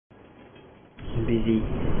Busy.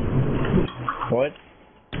 What?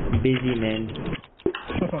 Busy, man.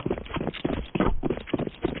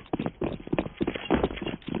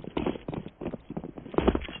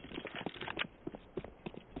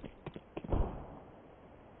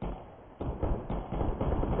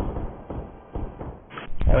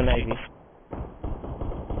 Have an IV.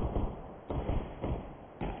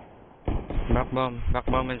 Back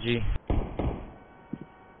bomb and G.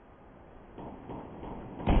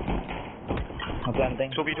 I'm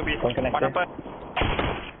planting. To be. One connector.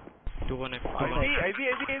 Two connect. IV.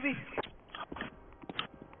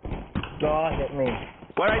 God, hit me.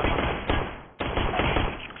 Where IV?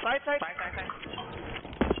 Side.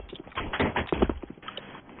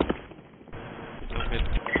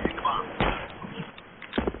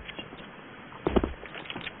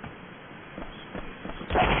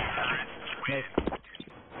 Nice.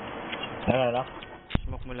 Ano?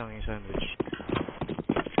 Smoke mo lang yung sandwich.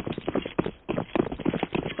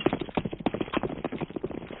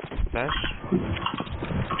 Flash?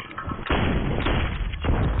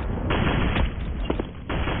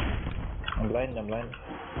 I'm blind.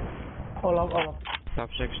 All up. Top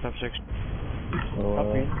 6. Top 3.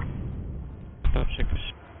 Top 6.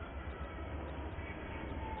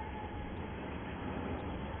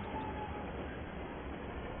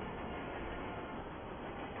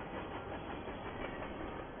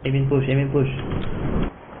 Aim and push.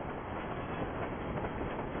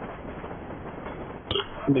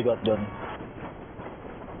 We got done.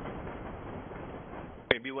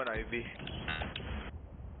 Maybe one IV.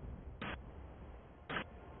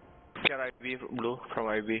 Get IV blue from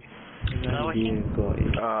IV.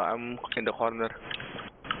 I'm in the corner.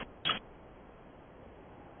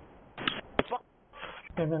 Fuck.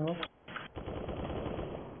 No.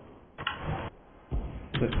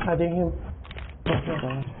 Adding him.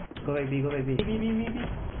 Go back B.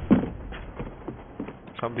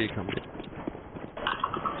 Come B.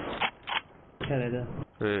 Canada.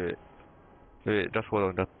 Wait, just hold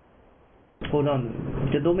on. Hold on.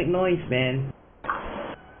 Just don't make noise, man.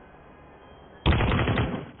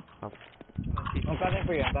 I'm planting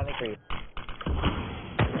for you.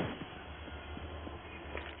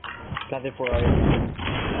 Planted for you.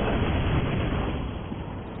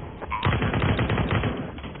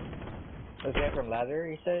 Was that from ladder,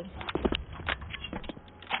 you said?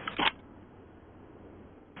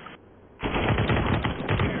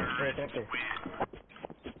 Yeah, connector.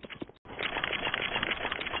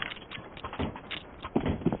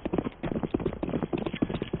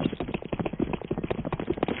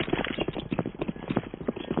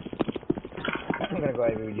 I'm gonna go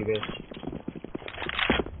IV with you guys.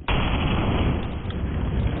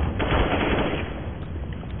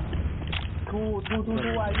 Two IV.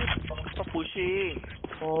 Stop pushing.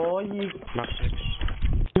 Oh, you Mark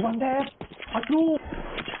 6. want that? Fuck you!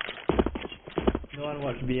 No one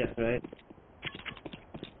watch BS, right?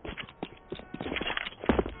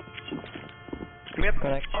 Mid.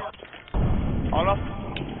 Connect. All up.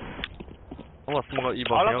 Almost more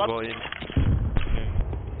E-bomb. All I'll up. go in. Okay.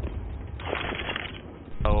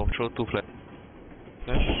 I'll throw 2 flash.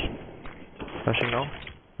 Flashing now.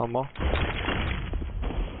 One more.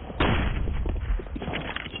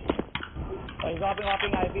 Oh, he's hopping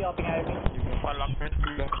IV. One lock.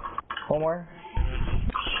 One more.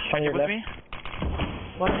 On your With left. me.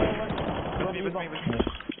 One. With me.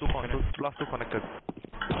 Two corners. Last 2 connected.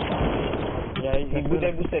 Yeah, he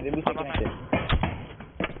boosted I'm connected.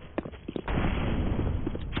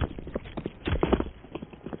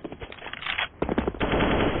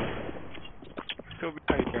 To be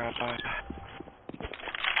tight.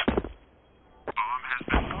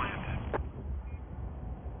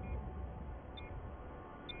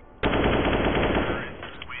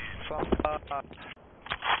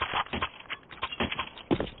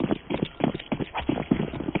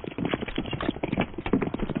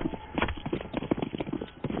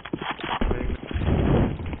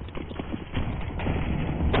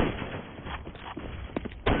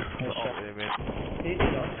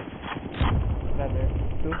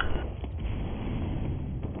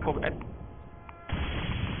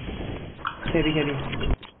 Heavy.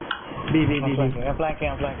 B. I'm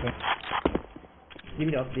flanking. Give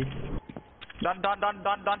me the off, please.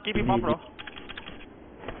 Don't keep him up, bro.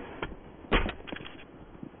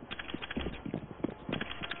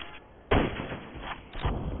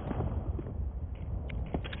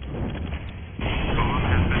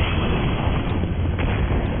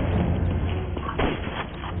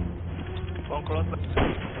 One close.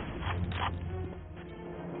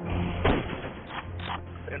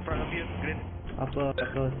 In front of you, green. Upper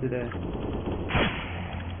to there.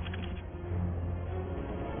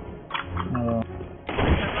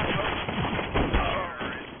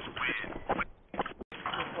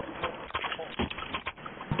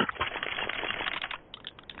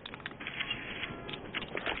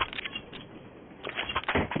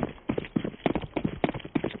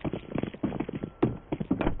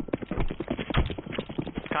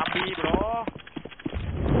 B, bro.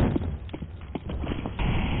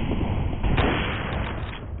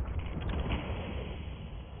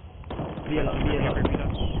 Be a lot, be a lot.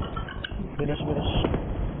 Bidas.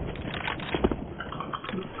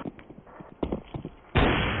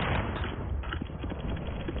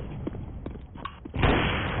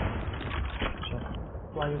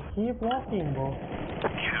 Why you keep walking, bro?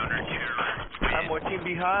 I'm watching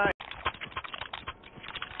behind.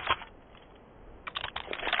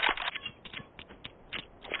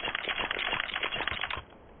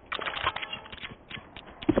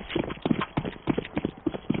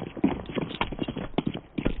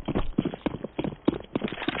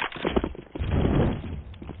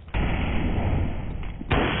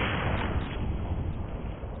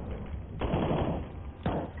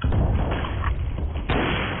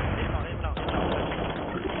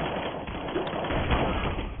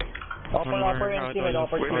 Upper and teammate,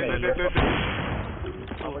 upper Wait. teammate.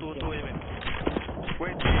 Two, wait a minute.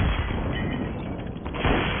 Wait.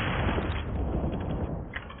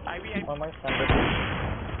 Ivy. One more standard.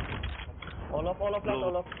 All up, left,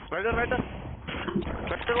 all up. Right there. Right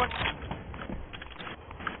there one.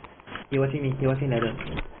 He watching ladder.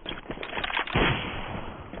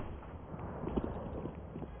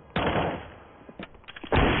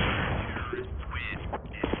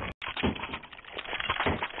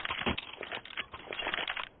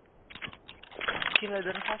 Kill her,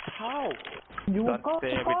 then how? You Don't got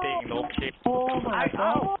say everything, no shit. Oh my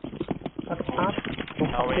god. That's up to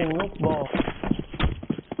fucking noob, bro.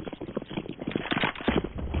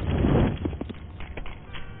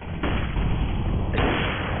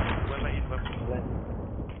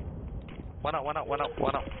 One up.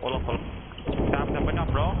 Hold on. Jump up,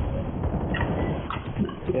 bro.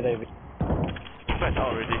 Yeah, David. Flash out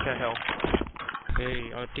already, can't help. Hey,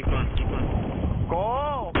 take one.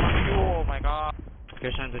 Go! Fuck you, oh my god.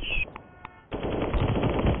 Okay, sandwich.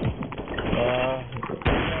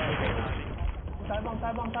 Sai bom.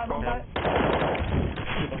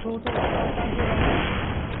 Two.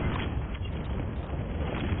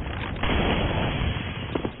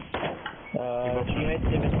 Teammate.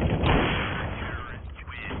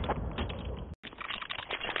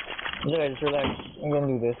 Just relax. I'm gonna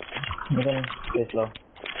do this. I'm gonna stay slow.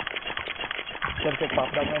 Should I pop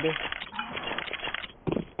back maybe?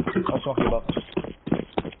 I'll smoke you box.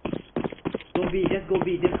 Go B, just go B.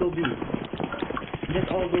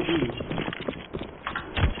 Just all go B.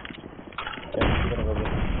 Okay, I'm gonna go get.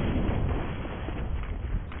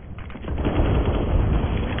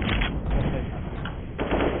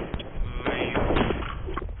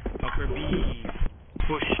 Upper B.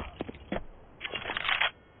 Push.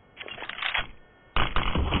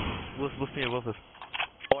 Boost me. One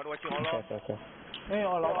watching all up. Okay. Hey,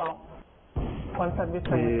 all out. One side this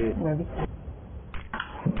side, maybe.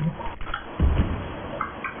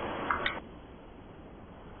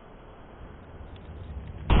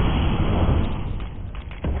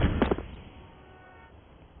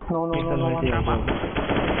 No.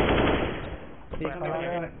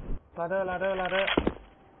 Ladder.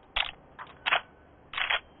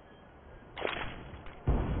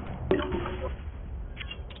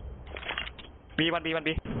 B, 1B.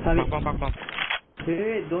 Sami. Bump.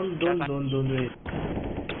 Hey, don't do it.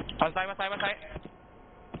 One side.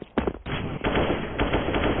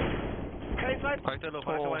 Fighter low,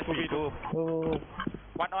 Oh, 2v2.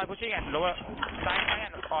 One oil pushing and lower. Side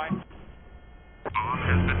and oil.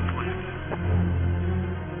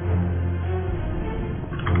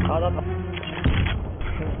 Out.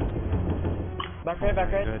 Back right.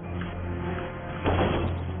 Good.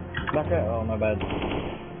 Back right. Oh, my bad.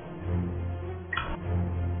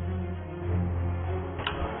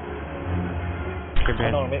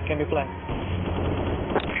 Okay, No, it can be flanked.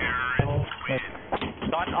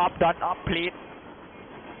 Dot up, please.